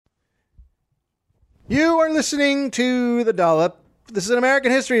You are listening to The Dollop. This is an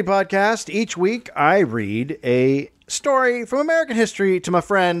American history podcast. Each week, I read a story from American history to my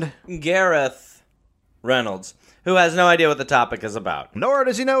friend Gareth Reynolds, who has no idea what the topic is about. Nor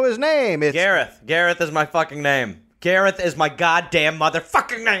does he know his name. It's Gareth. Gareth is my fucking name. Gareth is my goddamn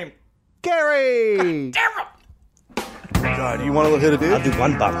motherfucking name. Gary. Damn it. God, you want to hit a dude? I'll do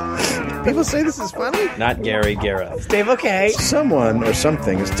one bottle. People say this is funny. Not Gary, Gareth. Dave, okay. Someone or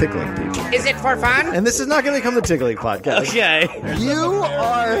something is tickling people. Is it for fun? And this is not going to become the Tickling Podcast. Okay. You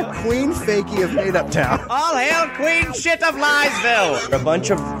are Queen Fakey of Made Up Town. All hail Queen Shit of Liesville. A bunch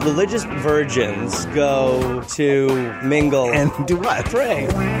of religious virgins go to mingle And do what? pray.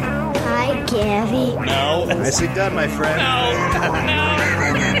 Hi, Gary. No. Nicely done, my friend.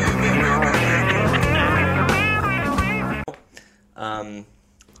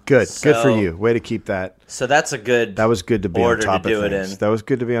 Good. Good for So- you. Way to keep that. So that's a good. That was good to be on order top to do of it things. in. That was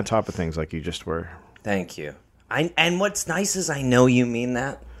good to be on top of things like you just were. Thank you. And what's nice is I know you mean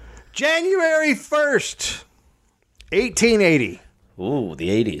that. January 1st, 1880. Ooh, the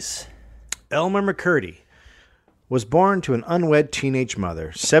 80s. Elmer McCurdy was born to an unwed teenage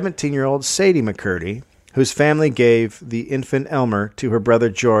mother, 17-year-old Sadie McCurdy, whose family gave the infant Elmer to her brother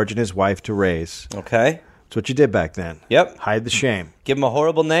George and his wife to raise. Okay. That's what you did back then. Yep. Hide the shame. Give him a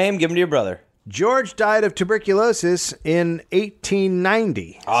horrible name. Give him to your brother. George died of tuberculosis in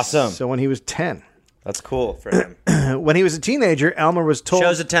 1890. Awesome. So when he was 10. That's cool for him. When he was a teenager, Elmer was told...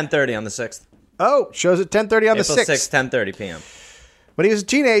 Shows at 10:30 on the 6th. Oh, shows at 10:30 on April the 6th. 6th, 10:30 p.m. When he was a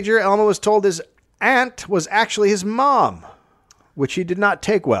teenager, Elmer was told his aunt was actually his mom, which he did not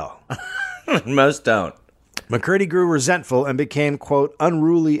take well. Most don't. McCurdy grew resentful and became, quote,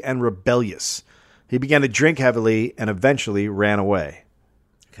 unruly and rebellious. He began to drink heavily and eventually ran away.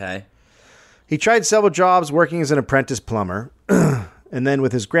 Okay. He tried several jobs working as an apprentice plumber and then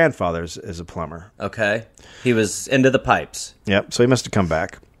with his grandfather's as a plumber. Okay. He was into the pipes. Yep, so he must have come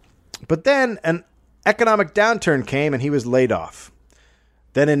back. But then an economic downturn came and he was laid off.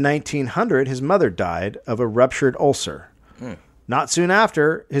 Then in 1900, his mother died of a ruptured ulcer. Not soon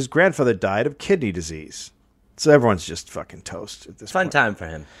after, his grandfather died of kidney disease. So everyone's just fucking toast at this Fun point. time for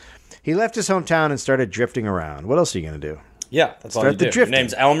him. He left his hometown and started drifting around. What else are you going to do? Yeah, that's all Start you the do. Your drifting.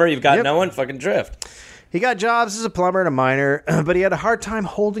 name's Elmer. You've got Yep. no one. Fucking drift. He got jobs as a plumber and a miner, but he had a hard time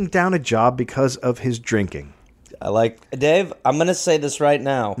holding down a job because of his drinking. I like Dave. I'm gonna say this right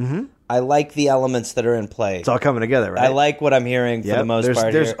now. Mm-hmm. I like the elements that are in play. It's all coming together, right? I like what I'm hearing for Yep. the most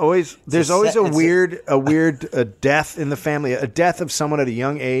part. There's here. always It's a weird death in the family. A death of someone at a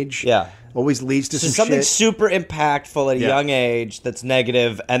young age. Yeah. Always leads to So some something shit. super impactful at a Yeah. young age that's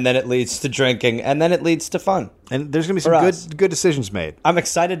negative, and then it leads to drinking, and then it leads to fun. And there's going to be For some us. good decisions made. I'm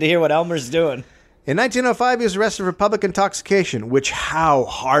excited to hear what Elmer's doing. In 1905, he was arrested for public intoxication, which how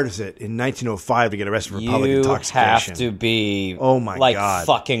hard is it in 1905 to get arrested for public You intoxication? have to be, Oh my like God.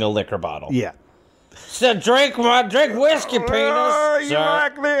 fucking a liquor bottle. Yeah. So drink whiskey, penis. Oh, you Sir.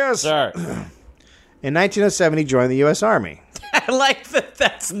 like this? Sir. In 1907, he joined the U.S. Army. I like that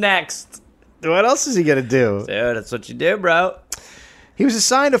that's next. What else is he going to do? Dude, that's what you do, bro. He was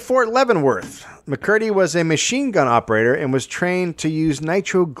assigned to Fort Leavenworth. McCurdy was a machine gun operator and was trained to use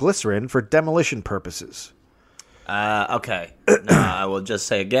nitroglycerin for demolition purposes. Okay. Now, I will just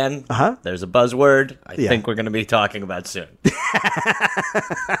say again, Uh-huh. there's a buzzword I Yeah. think we're going to be talking about soon.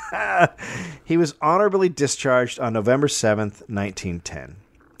 He was honorably discharged on November 7th, 1910.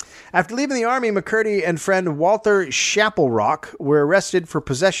 After leaving the Army, McCurdy and friend Walter Shapelrock were arrested for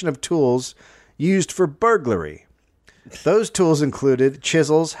possession of tools used for burglary. Those tools included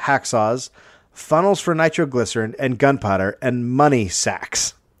chisels, hacksaws, funnels for nitroglycerin and gunpowder, and money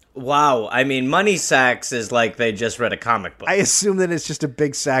sacks. Wow. I mean, money sacks is like they just read a comic book. I assume that it's just a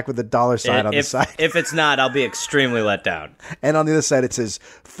big sack with a dollar sign on the side. If it's not, I'll be extremely let down. And on the other side, it says,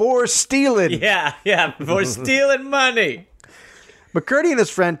 for stealing. Yeah, for stealing money. McCurdy and his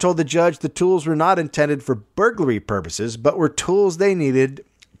friend told the judge the tools were not intended for burglary purposes, but were tools they needed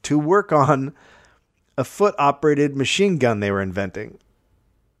to work on a foot-operated machine gun they were inventing.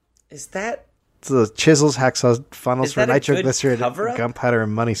 Is that... So the chisels, hacksaws, funnels Is for that a good nitroglycerin, cover-up? gunpowder,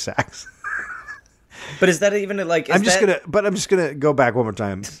 and money sacks. But is that even like... I'm just gonna go back one more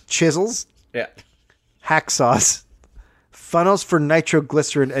time. Chisels, Yeah. hacksaws, funnels for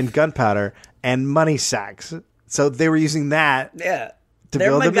nitroglycerin and gunpowder, and money sacks. So they were using that. Yeah. To They're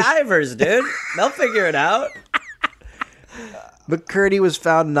build a MacGyvers, dude. They'll figure it out. McCurdy was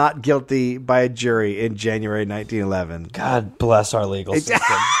found not guilty by a jury in January 1911. God bless our legal system.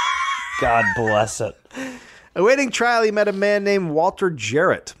 God bless it. Awaiting trial, he met a man named Walter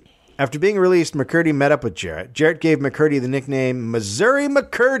Jarrett. After being released, McCurdy met up with Jarrett. Jarrett gave McCurdy the nickname Missouri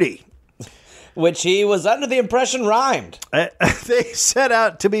McCurdy. Which he was under the impression rhymed. They set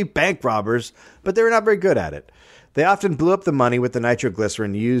out to be bank robbers, but they were not very good at it. They often blew up the money with the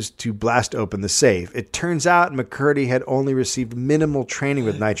nitroglycerin used to blast open the safe. It turns out McCurdy had only received minimal training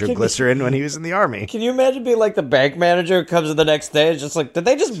with nitroglycerin when he was in the Army. Can you imagine being like the bank manager who comes in the next day and just like, did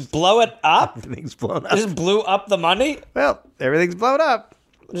they just blow it up? Everything's blown up. They just blew up the money? Well, everything's blown up.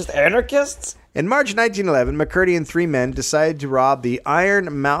 Just anarchists? In March 1911, McCurdy and 3 men decided to rob the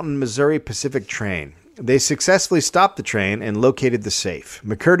Iron Mountain, Missouri Pacific train. They successfully stopped the train and located the safe.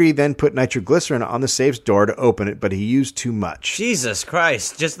 McCurdy then put nitroglycerin on the safe's door to open it, but he used too much. Jesus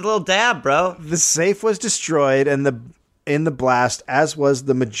Christ. Just a little dab, bro. The safe was destroyed in the blast, as was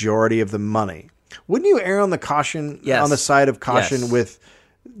the majority of the money. Wouldn't you err on the side of caution with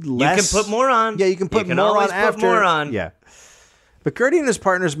less? You can put more on. Yeah, you can put more on after. Put more on. Yeah. McCurdy and his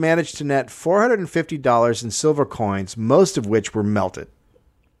partners managed to net $450 in silver coins, most of which were melted.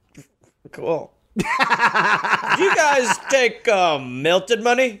 Cool. Do you guys take melted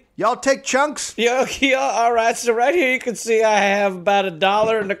money? Y'all take chunks? Yeah, all right. So right here you can see I have about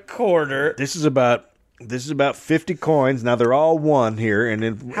 $1.25. This is about 50 coins. Now they're all one here,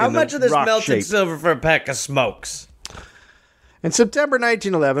 and how much of this melted silver for a pack of smokes? In September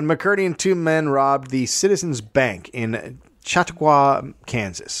 1911, McCurdy and 2 men robbed the Citizens Bank in Chautauqua,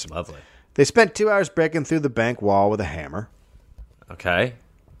 Kansas. Lovely. They spent 2 hours breaking through the bank wall with a hammer. Okay.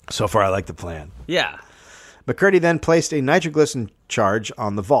 So far, I like the plan. Yeah. McCurdy then placed a nitroglycerin charge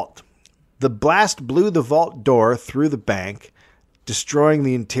on the vault. The blast blew the vault door through the bank, destroying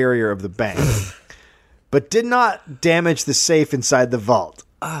the interior of the bank, but did not damage the safe inside the vault.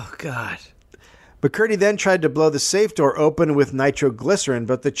 Oh, God. McCurdy then tried to blow the safe door open with nitroglycerin,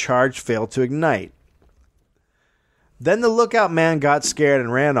 but the charge failed to ignite. Then the lookout man got scared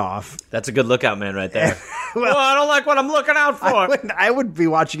and ran off. That's a good lookout man right there. Well, I don't like what I'm looking out for. I would be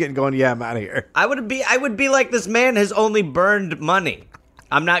watching it and going, yeah, I'm out of here. I would be like, this man has only burned money.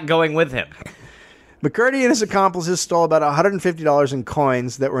 I'm not going with him. McCurdy and his accomplices stole about $150 in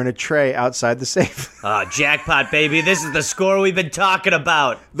coins that were in a tray outside the safe. Jackpot, baby. This is the score we've been talking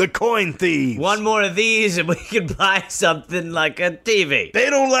about. The coin thieves. One more of these and we can buy something like a TV.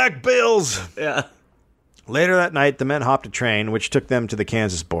 They don't like bills. Yeah. Later that night, the men hopped a train, which took them to the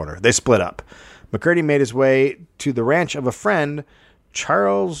Kansas border. They split up. McCurdy made his way to the ranch of a friend,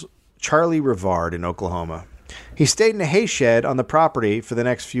 Charlie Rivard, in Oklahoma. He stayed in a hay shed on the property for the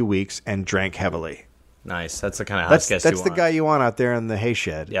next few weeks and drank heavily. Nice. That's the kind of house guest you want. That's the guy you want out there in the hay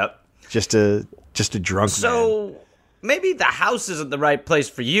shed. Yep. Just a drunk man. So maybe the house isn't the right place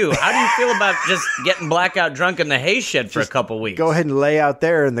for you. How do you feel about just getting blackout drunk in the hay shed for a couple weeks? Go ahead and lay out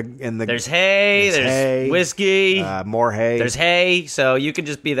there in the. There's hay. There's whiskey. More hay. There's hay. So you could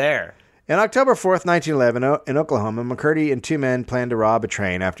just be there. On October 4th, 1911, in Oklahoma, McCurdy and 2 men planned to rob a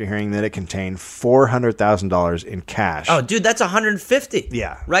train after hearing that it contained $400,000 in cash. Oh, dude, that's $150.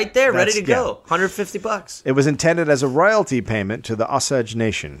 Yeah. Right there, ready to go. $150. It was intended as a royalty payment to the Osage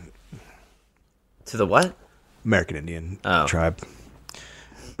Nation. To the what? American Indian tribe.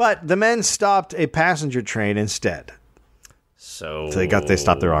 But the men stopped a passenger train instead. So they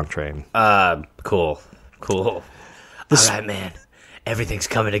stopped the wrong train. Cool. All right, man. Everything's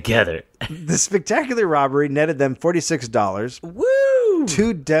coming together. The spectacular robbery netted them $46. Woo!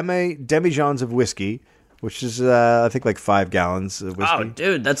 2 demijohns of whiskey, which is, I think, like 5 gallons of whiskey. Oh,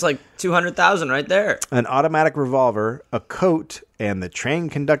 dude, that's like $200,000 right there. An automatic revolver, a coat, and the train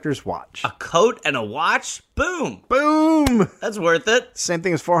conductor's watch. A coat and a watch? Boom! Boom! That's worth it. Same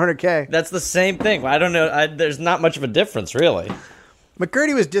thing as $400K. That's the same thing. I don't know. There's not much of a difference, really.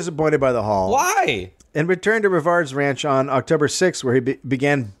 McCurdy was disappointed by the haul. Why? And returned to Rivard's ranch on October 6th, where he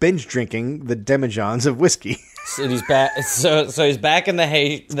began binge drinking the demijohns of whiskey. So he's back. So he's back in the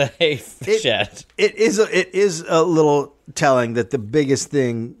hay shed. It is a little telling that the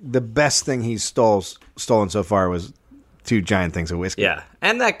best thing he's stolen so far was 2 giant things of whiskey. Yeah,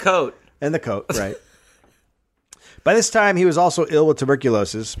 and that coat. And the coat, right. By this time, he was also ill with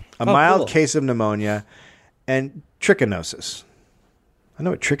tuberculosis, a mild case of pneumonia, and trichinosis. I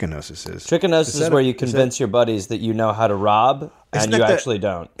know what trichinosis is. Trichinosis is where you convince your buddies that you know how to rob, and you actually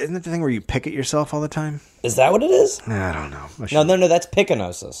don't. Isn't that the thing where you pick at yourself all the time? Is that what it is? I don't know. No, that's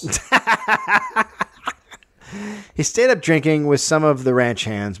pichinosis. He stayed up drinking with some of the ranch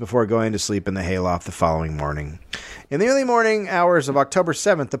hands before going to sleep in the hayloft the following morning. In the early morning hours of October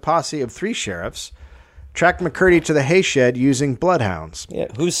 7th, the posse of 3 sheriffs tracked McCurdy to the hay shed using bloodhounds. Yeah,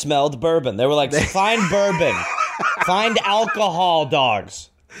 who smelled bourbon? They were like, find bourbon. Find alcohol, dogs.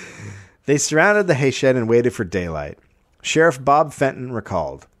 They surrounded the hay shed and waited for daylight. Sheriff Bob Fenton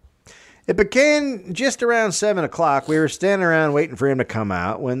recalled, It became just around 7 o'clock. We were standing around waiting for him to come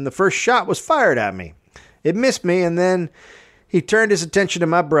out when the first shot was fired at me. It missed me, and then he turned his attention to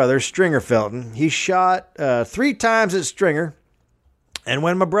my brother, Stringer Felton. He shot 3 times at Stringer, and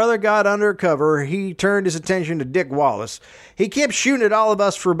when my brother got under cover, he turned his attention to Dick Wallace. He kept shooting at all of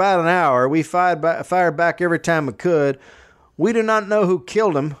us for about an hour. We fired back every time we could. We do not know who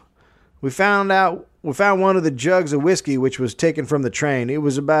killed him. We found one of the jugs of whiskey which was taken from the train. It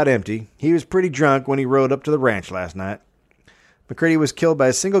was about empty. He was pretty drunk when he rode up to the ranch last night. McCurdy was killed by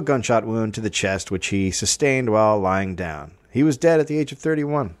a single gunshot wound to the chest, which he sustained while lying down. He was dead at the age of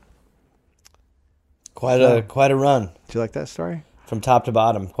 31. Quite a run. Do you like that story? From top to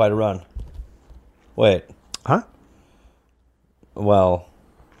bottom, quite a run. Wait. Huh? Well,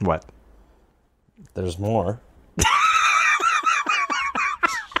 What? there's more.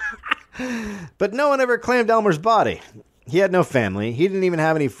 But no one ever claimed Elmer's body. He had no family. He didn't even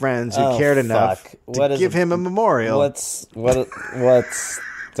have any friends who cared enough to give him a memorial. What's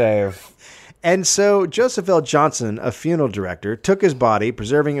Dave? And so Joseph L. Johnson, a funeral director, took his body,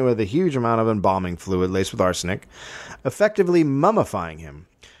 preserving it with a huge amount of embalming fluid laced with arsenic, effectively mummifying him.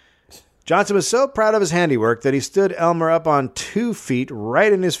 Johnson was so proud of his handiwork that he stood Elmer up on 2 feet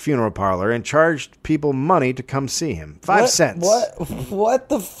right in his funeral parlor and charged people money to come see him. 5 cents. What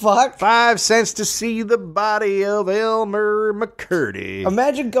the fuck? 5 cents to see the body of Elmer McCurdy.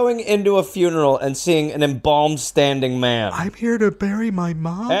 Imagine going into a funeral and seeing an embalmed standing man. I'm here to bury my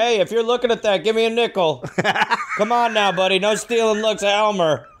mom. Hey, if you're looking at that, give me a nickel. Come on now, buddy. No stealing looks at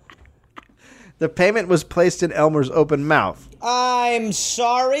Elmer. The payment was placed in Elmer's open mouth. I'm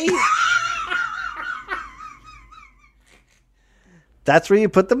sorry? That's where you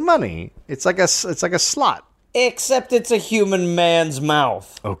put the money. It's like a slot. Except it's a human man's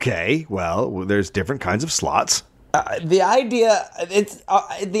mouth. Okay, well, there's different kinds of slots. The idea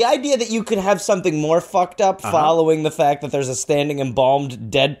that you could have something more fucked up following the fact that there's a standing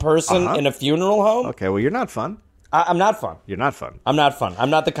embalmed dead person in a funeral home. Okay, well, you're not fun. I'm not fun. You're not fun. I'm not fun. I'm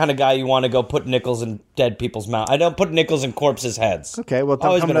not the kind of guy you want to go put nickels in dead people's mouth. I don't put nickels in corpses' heads. Okay, well,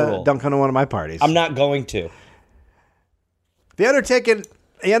 don't come to one of my parties. I'm not going to. The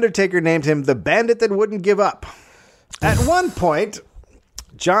Undertaker named him the Bandit That Wouldn't Give Up. At one point,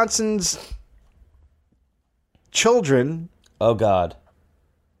 Johnson's children... Oh, God.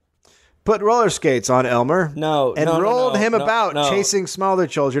 Put roller skates on Elmer. Rolled him about chasing smaller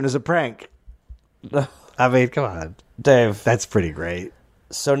children as a prank. I mean, come on. Dave. That's pretty great.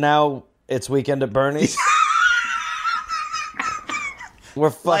 So now it's Weekend at Bernie's? We're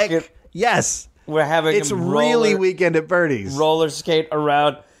fucking... yes. We're having It's really Weekend at Bernie's. Roller skate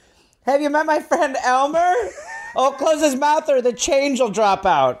around. Have you met my friend Elmer? Oh, close his mouth or the change will drop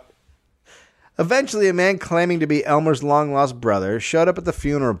out. Eventually, a man claiming to be Elmer's long-lost brother showed up at the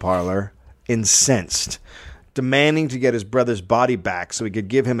funeral parlor, incensed, demanding to get his brother's body back so he could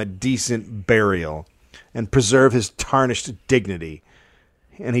give him a decent burial and preserve his tarnished dignity.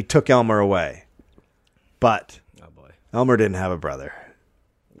 And he took Elmer away. But Elmer didn't have a brother.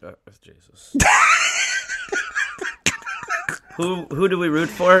 Jesus. Who do we root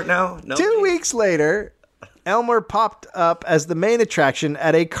for now? Nobody? 2 weeks later, Elmer popped up as the main attraction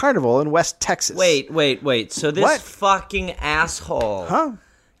at a carnival in West Texas. Wait. So this fucking asshole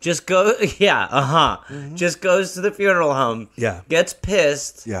just goes, just goes to the funeral home, gets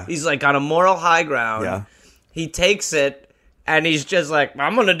pissed, he's like on a moral high ground, he takes it, and he's just like,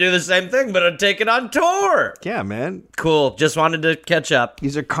 I'm going to do the same thing, but I'll take it on tour. Yeah, man. Cool, just wanted to catch up.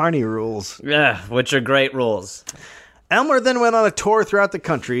 These are carny rules. Yeah, which are great rules. Elmer then went on a tour throughout the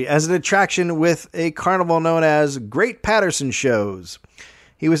country as an attraction with a carnival known as Great Patterson Shows.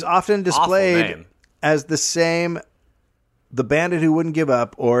 He was often displayed as the Bandit Who Wouldn't Give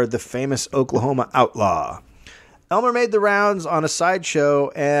Up, or the famous Oklahoma Outlaw. Elmer made the rounds on a sideshow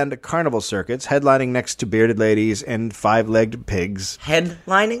and carnival circuits, headlining next to bearded ladies and five-legged pigs.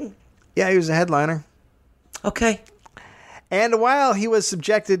 Headlining? Yeah, he was a headliner. Okay. And while he was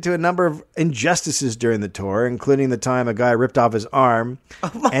subjected to a number of injustices during the tour, including the time a guy ripped off his arm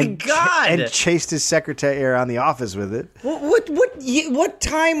and chased his secretary around the office with it. What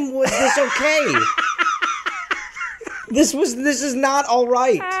time was this okay? This is not all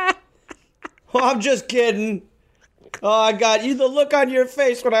right. Oh, I'm just kidding. Oh, I got you. The look on your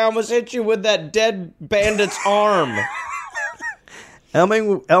face when I almost hit you with that dead bandit's arm.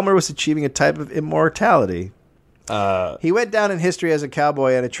 Elmer was achieving a type of immortality. He went down in history as a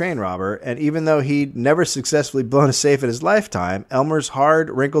cowboy and a train robber, and even though he'd never successfully blown a safe in his lifetime, Elmer's hard,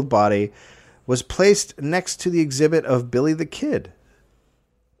 wrinkled body was placed next to the exhibit of Billy the Kid.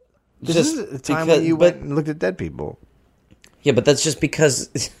 This is the time when you went and looked at dead people. Yeah, but that's just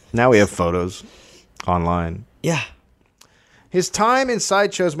because... Now we have photos online. Yeah. His time in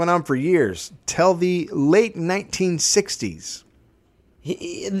sideshows went on for years, till the late 1960s.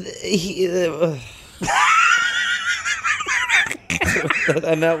 And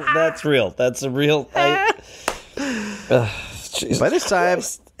that's real. That's a real... By this time,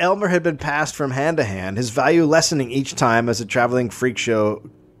 Elmer had been passed from hand to hand, his value lessening each time as the traveling freak show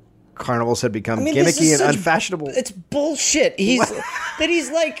carnivals had become gimmicky and unfashionable. It's bullshit. He's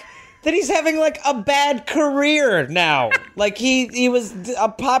having like a bad career now. Like he was a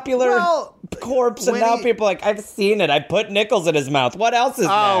popular corpse, and now people are like, I've seen it. I put nickels in his mouth. What else is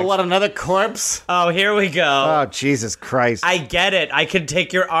next? What, another corpse? Oh, here we go. Oh, Jesus Christ. I get it. I can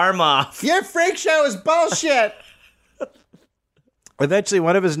take your arm off. Your freak show is bullshit. Eventually,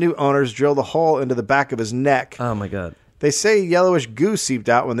 one of his new owners drilled a hole into the back of his neck. Oh, my God. They say yellowish goo seeped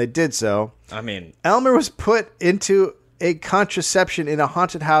out when they did so. I mean... Elmer was put into a contraception in a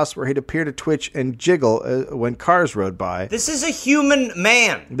haunted house where he'd appear to twitch and jiggle when cars rode by. This is a human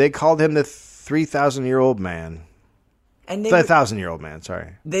man. They called him the 3,000-year-old man. And 1,000-year-old man,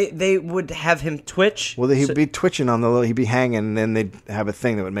 sorry. They would have him twitch? Well, he'd be twitching on the little... He'd be hanging, and then they'd have a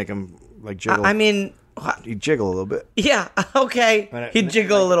thing that would make him, like, jiggle. I mean... He'd jiggle a little bit. Yeah, okay. He'd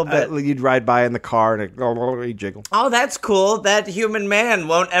jiggle a little bit. You'd ride by in the car and he'd jiggle. Oh, that's cool. That human man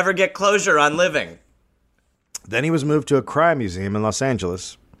won't ever get closure on living. Then he was moved to a crime museum in Los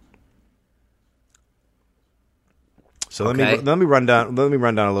Angeles. So let me run down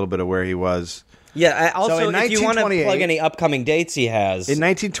a little bit of where he was. Yeah, also, if you want to plug any upcoming dates he has. In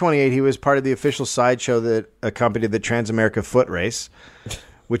 1928, he was part of the official sideshow that accompanied the Trans-America Foot Race,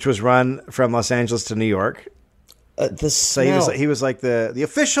 which was run from Los Angeles to New York. So he was like the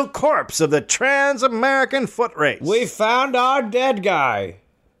official corpse of the Trans-American Foot Race. We found our dead guy.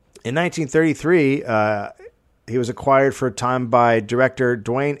 In 1933, he was acquired for a time by director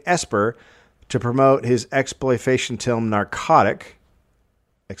Dwayne Esper to promote his exploitation film Narcotic.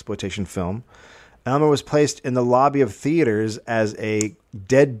 Exploitation film. Elmer was placed in the lobby of theaters as a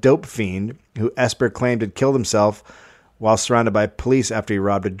dead dope fiend who Esper claimed had killed himself while surrounded by police after he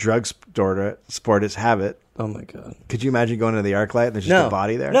robbed a drug store to sport his habit. Oh, my God. Could you imagine going to the ArcLight and there's just a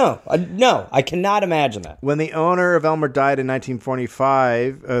body there? No, I cannot imagine that. When the owner of Elmer died in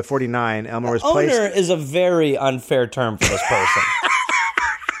 1949, Elmer was placed... Owner is a very unfair term for this person.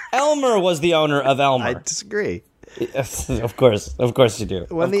 Elmer was the owner of Elmer. I disagree. Of course you do.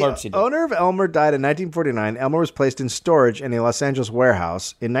 When the owner of Elmer died in 1949, Elmer was placed in storage in a Los Angeles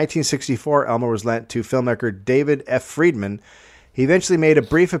warehouse. In 1964, Elmer was lent to filmmaker David F. Friedman. He eventually made a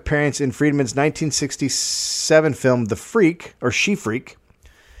brief appearance in Friedman's 1967 film The Freak, or She Freak.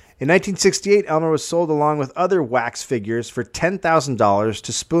 In 1968, Elmer was sold along with other wax figures for $10,000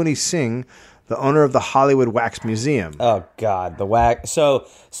 to Spoonie Singh, the owner of the Hollywood Wax Museum. Oh, God, the wax. So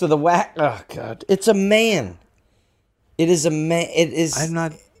the wax. Oh, God, it's a man. It is a man. It is. I'm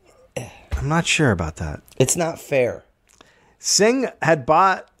not sure about that. It's not fair. Singh had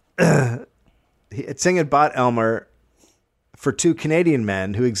bought Elmer for two Canadian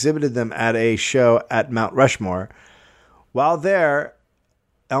men who exhibited them at a show at Mount Rushmore. While there,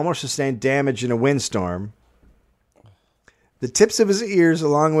 Elmer sustained damage in a windstorm. The tips of his ears,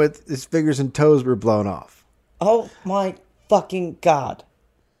 along with his fingers and toes, were blown off. Oh my fucking God!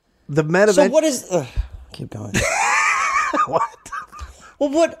 The men. So what is? Keep going. What? Well,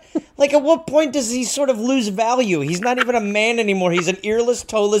 what? Like, at what point does he sort of lose value? He's not even a man anymore. He's an earless,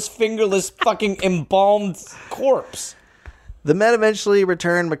 toeless, fingerless, fucking embalmed corpse. The men eventually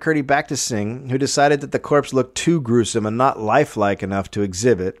returned McCurdy back to Singh, who decided that the corpse looked too gruesome and not lifelike enough to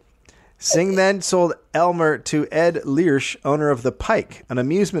exhibit. Singh then sold Elmer to Ed Learsh, owner of The Pike, an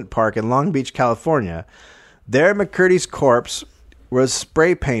amusement park in Long Beach, California. There, McCurdy's corpse was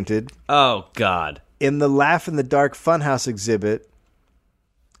spray painted. Oh, God. In the Laugh in the Dark Funhouse exhibit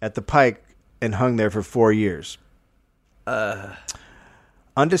at the Pike and hung there for 4 years.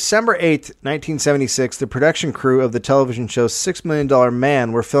 On December 8th, 1976, the production crew of the television show $6 Million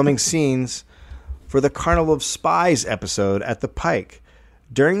Man were filming scenes for the Carnival of Spies episode at the Pike.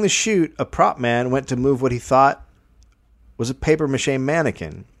 During the shoot, a prop man went to move what he thought was a papier-mâché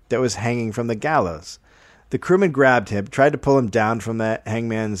mannequin that was hanging from the gallows. The crewman grabbed him, tried to pull him down from the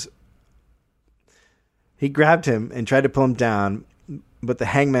hangman's... He grabbed him and tried to pull him down, but the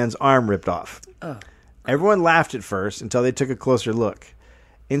hangman's arm ripped off. Oh. Everyone laughed at first until they took a closer look.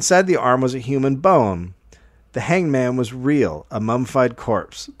 Inside the arm was a human bone. The hangman was real, a mummified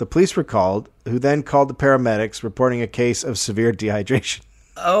corpse. The police were called, who then called the paramedics, reporting a case of severe dehydration.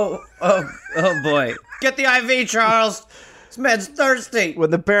 Oh boy. Get the IV, Charles. This man's thirsty. When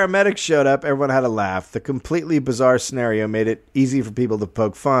the paramedics showed up, everyone had a laugh. The completely bizarre scenario made it easy for people to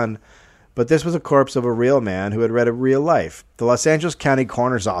poke fun, but this was a corpse of a real man who had read a real life. The Los Angeles County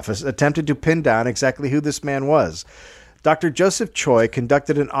Coroner's Office attempted to pin down exactly who this man was. Dr. Joseph Choi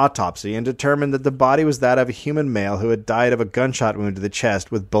conducted an autopsy and determined that the body was that of a human male who had died of a gunshot wound to the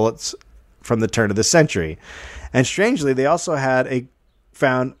chest with bullets from the turn of the century. And strangely, they also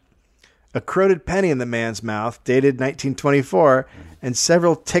found a corroded penny in the man's mouth, dated 1924, and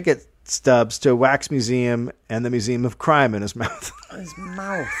several ticket stubs to a wax museum and the Museum of Crime in his mouth. His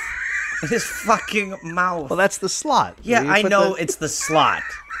mouth. His fucking mouth. Well, that's the slot. Yeah, I know it's the slot.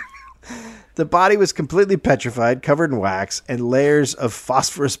 The body was completely petrified, covered in wax, and layers of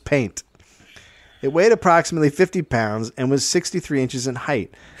phosphorus paint. It weighed approximately 50 pounds and was 63 inches in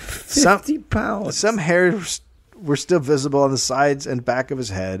height. 50 pounds? Some hairs were still visible on the sides and back of his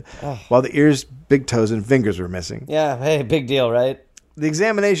head, while the ears, big toes, and fingers were missing. Yeah, hey, big deal, right? The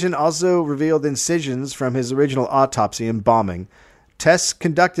examination also revealed incisions from his original autopsy and embalming. Tests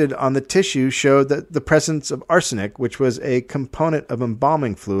conducted on the tissue showed that the presence of arsenic, which was a component of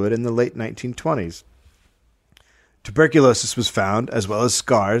embalming fluid in the late 1920s. Tuberculosis was found, as well as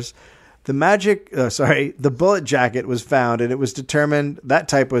scars. The bullet jacket was found, and it was determined that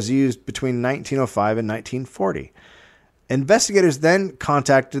type was used between 1905 and 1940. Investigators then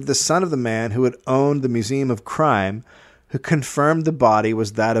contacted the son of the man who had owned the Museum of Crime, who confirmed the body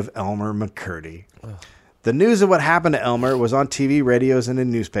was that of Elmer McCurdy. The news of what happened to Elmer was on TV, radios, and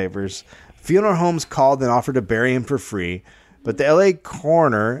in newspapers. Funeral homes called and offered to bury him for free, but the L.A.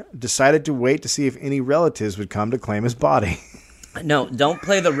 coroner decided to wait to see if any relatives would come to claim his body. No, don't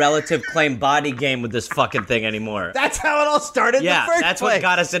play the relative claim body game with this fucking thing anymore. That's how it all started in the first place. That's what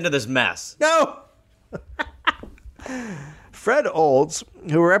got us into this mess. No! Fred Olds,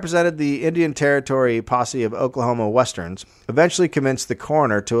 who represented the Indian Territory posse of Oklahoma Westerns, eventually convinced the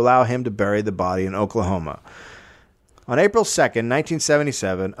coroner to allow him to bury the body in Oklahoma. On April 2nd,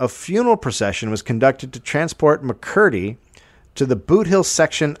 1977, a funeral procession was conducted to transport McCurdy to the Boot Hill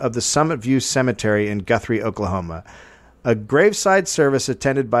section of the Summit View Cemetery in Guthrie, Oklahoma. A graveside service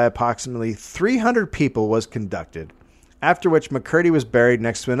attended by approximately 300 people was conducted, after which McCurdy was buried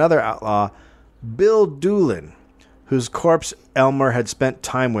next to another outlaw, Bill Doolin, whose corpse Elmer had spent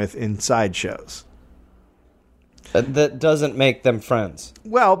time with in sideshows. That doesn't make them friends.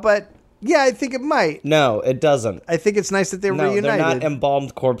 Well, but yeah, I think it might. No, it doesn't. I think it's nice that they were reunited. They're not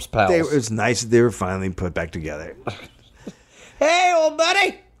embalmed corpse pals. It was nice that they were finally put back together. Hey, old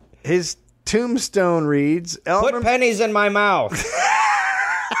buddy! His tombstone reads... Put pennies in my mouth.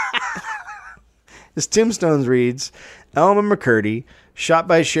 His tombstone reads, Elmer McCurdy, shot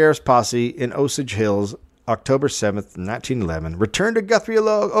by sheriff's posse in Osage Hills, October 7th, 1911, returned to Guthrie,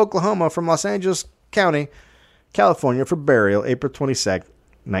 Oklahoma from Los Angeles County, California for burial April 22nd,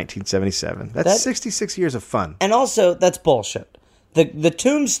 1977. That's 66 years of fun. And also, that's bullshit. The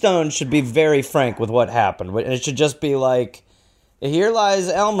tombstone should be very frank with what happened. And it should just be like, here lies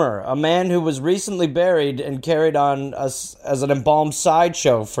Elmer, a man who was recently buried and carried on as an embalmed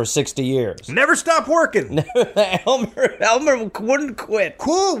sideshow for 60 years. Never stopped working. Elmer wouldn't quit.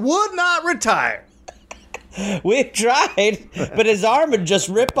 Would not retire. We tried, but his arm would just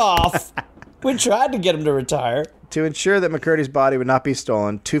rip off. We tried to get him to retire. To ensure that McCurdy's body would not be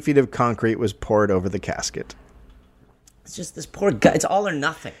stolen, 2 feet of concrete was poured over the casket. It's just this poor guy. It's all or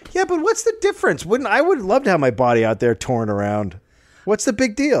nothing. Yeah, but what's the difference? I would love to have my body out there torn around. What's the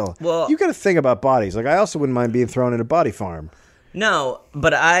big deal? Well, you got to think about bodies. Like, I also wouldn't mind being thrown in a body farm. No,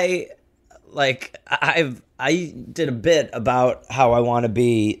 but I did a bit about how I want to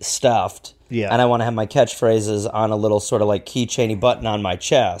be stuffed. Yeah. And I want to have my catchphrases on a little sort of like keychainy button on my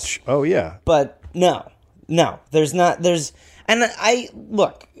chest. Oh, yeah. But no, there's not, and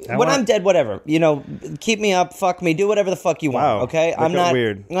I'm dead, whatever, keep me up, fuck me, do whatever the fuck you want. Wow. Okay. I'm not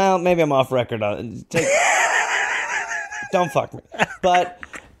weird. Well, maybe I'm off record on it. Don't fuck me. But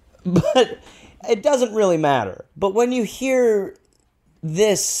it doesn't really matter. But when you hear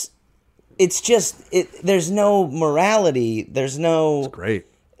this, it's just, there's no morality. There's no... It's great.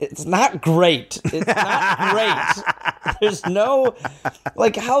 It's not great. It's not great. There's no...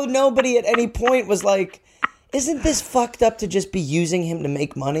 Like, how nobody at any point was like, isn't this fucked up to just be using him to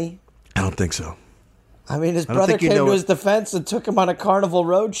make money? I don't think so. I mean, his brother came to his defense and took him on a Carnival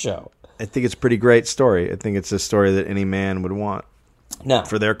Roadshow. I think it's a pretty great story. I think it's a story that any man would want. No.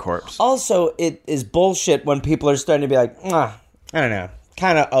 For their corpse. Also, it is bullshit when people are starting to be like, I don't know,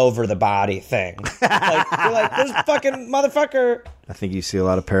 kind of over the body thing. Like, you're like, this fucking motherfucker. I think you see a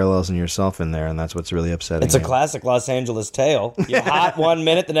lot of parallels in yourself in there, and that's what's really upsetting. It's a classic Los Angeles tale. You're hot 1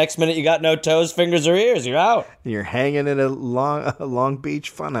 minute, the next minute you got no toes, fingers, or ears. You're out. You're hanging in a Long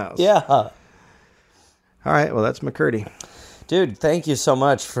Beach funhouse. Yeah. All right, well, that's McCurdy. Dude, thank you so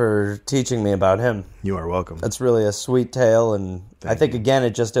much for teaching me about him. You are welcome. That's really a sweet tale, and I think, again,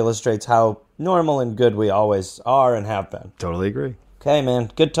 it just illustrates how normal and good we always are and have been. Totally agree. Okay, man.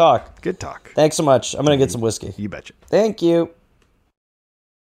 Good talk. Good talk. Thanks so much. I'm going to get some whiskey. You betcha. Thank you.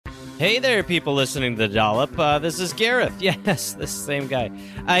 Hey there, people listening to The Dollop. This is Gareth. Yes, this same guy.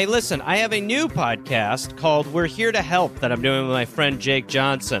 Listen, I have a new podcast called We're Here to Help that I'm doing with my friend Jake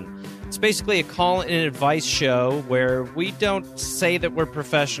Johnson. It's basically a call and advice show where we don't say that we're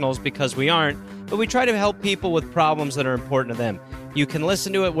professionals because we aren't, but we try to help people with problems that are important to them. You can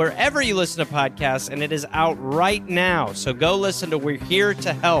listen to it wherever you listen to podcasts, and it is out right now. So go listen to We're Here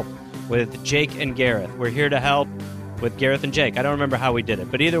to Help with Jake and Gareth. We're Here to Help with Gareth and Jake. I don't remember how we did it,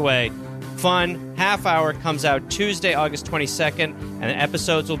 but either way, fun, half hour, comes out Tuesday, August 22nd, and the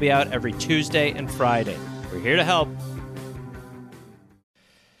episodes will be out every Tuesday and Friday. We're here to help.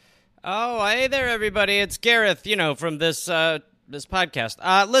 Oh, hey there, everybody. It's Gareth, from this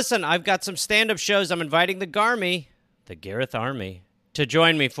podcast. Listen, I've got some stand-up shows I'm inviting the Gareth Army, to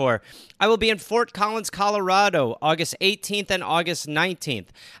join me for. I will be in Fort Collins, Colorado, August 18th and August 19th.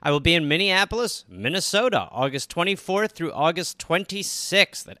 I will be in Minneapolis, Minnesota, August 24th through August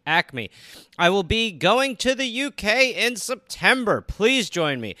 26th at Acme. I will be going to the UK in September. Please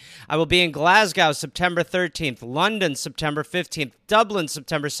join me. I will be in Glasgow, September 13th, London, September 15th, Dublin,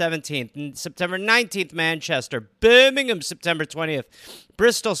 September 17th, and September 19th, Manchester, Birmingham, September 20th,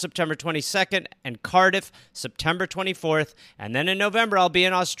 Bristol, September 22nd, and Cardiff, September 24th. And then in November, I'll be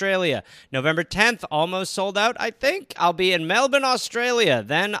in Australia. November 10th, almost sold out, I think. I'll be in Melbourne, Australia.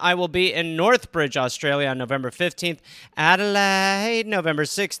 Then I will be in Northbridge, Australia on November 15th. Adelaide, November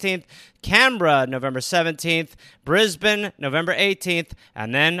 16th. Canberra, November 17th. Brisbane, November 18th.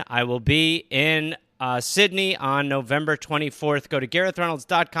 And then I will be in Sydney on November 24th. Go to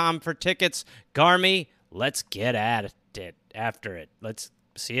GarethReynolds.com for tickets. Garmy, let's get at it after it. Let's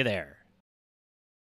see you there.